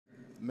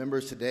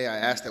Members, today I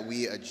ask that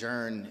we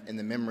adjourn in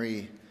the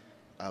memory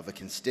of a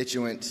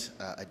constituent,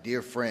 a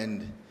dear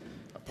friend,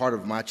 a part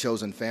of my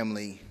chosen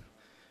family,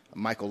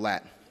 Michael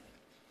Latt.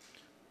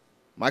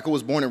 Michael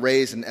was born and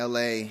raised in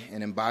L.A.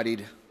 and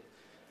embodied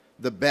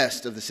the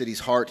best of the city's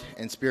heart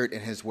and spirit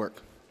in his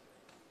work.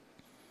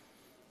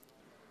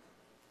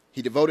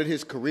 He devoted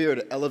his career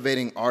to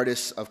elevating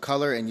artists of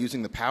color and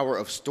using the power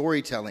of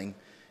storytelling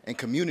and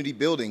community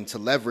building to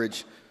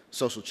leverage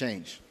social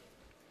change.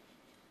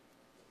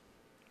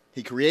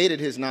 He created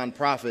his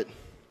nonprofit,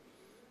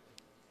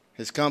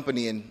 his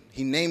company, and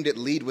he named it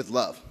Lead with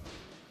Love.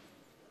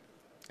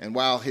 And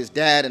while his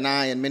dad and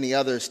I and many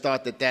others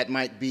thought that that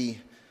might be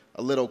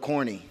a little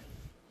corny,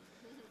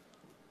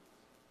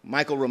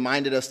 Michael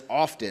reminded us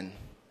often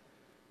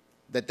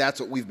that that's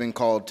what we've been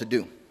called to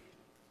do.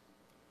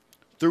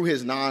 Through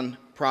his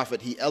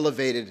nonprofit, he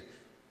elevated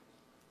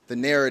the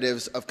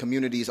narratives of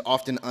communities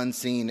often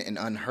unseen and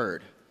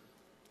unheard.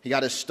 He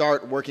got his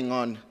start working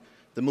on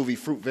the movie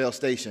Fruitvale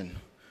Station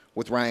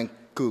with Ryan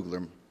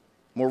Coogler.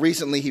 More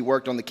recently, he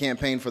worked on the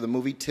campaign for the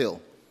movie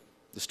Till,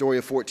 the story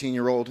of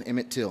 14-year-old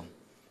Emmett Till,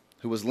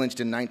 who was lynched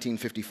in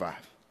 1955.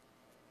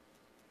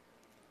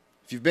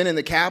 If you've been in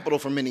the Capitol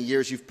for many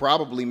years, you've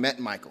probably met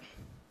Michael.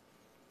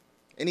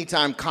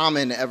 Anytime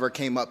Common ever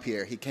came up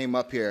here, he came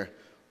up here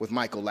with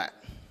Michael Latt.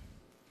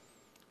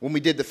 When we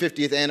did the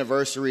 50th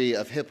anniversary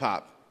of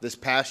hip-hop this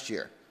past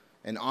year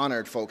and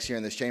honored folks here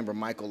in this chamber,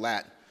 Michael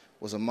Latt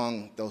was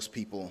among those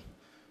people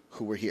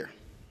who were here.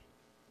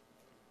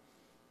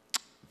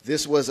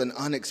 This was an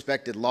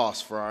unexpected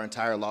loss for our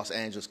entire Los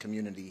Angeles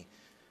community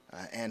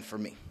and for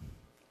me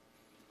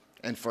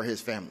and for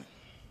his family.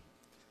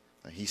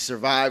 He's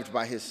survived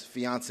by his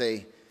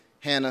fiancée,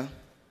 Hannah,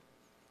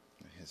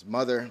 his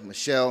mother,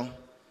 Michelle,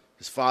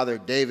 his father,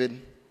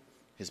 David,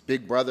 his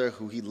big brother,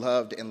 who he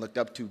loved and looked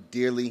up to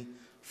dearly,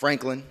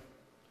 Franklin,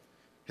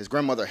 his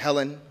grandmother,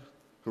 Helen,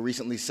 who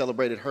recently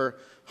celebrated her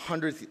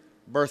 100th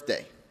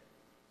birthday,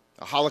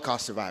 a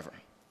Holocaust survivor,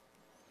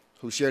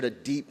 who shared a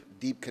deep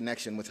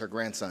connection with her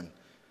grandson,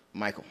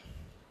 Michael.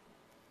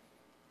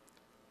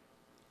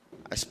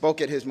 I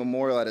spoke at his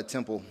memorial at a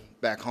temple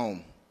back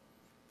home,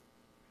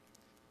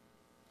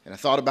 and I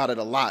thought about it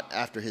a lot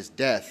after his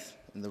death.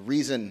 And the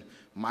reason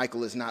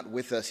Michael is not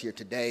with us here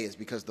today is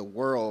because the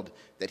world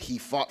that he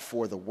fought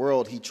for, the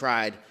world he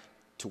tried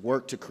to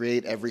work to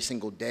create every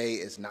single day,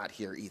 is not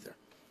here either.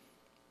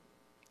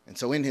 And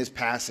so in his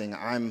passing,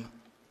 I'm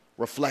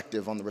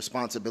reflective on the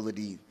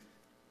responsibility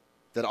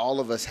that all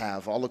of us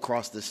have all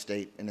across this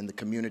state and in the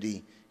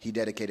community he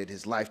dedicated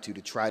his life to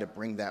try to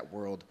bring that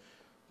world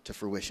to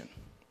fruition.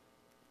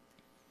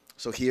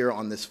 So here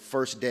on this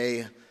first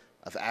day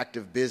of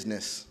active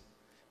business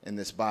in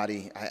this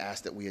body, I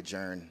ask that we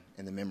adjourn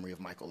in the memory of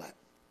Michael Latt.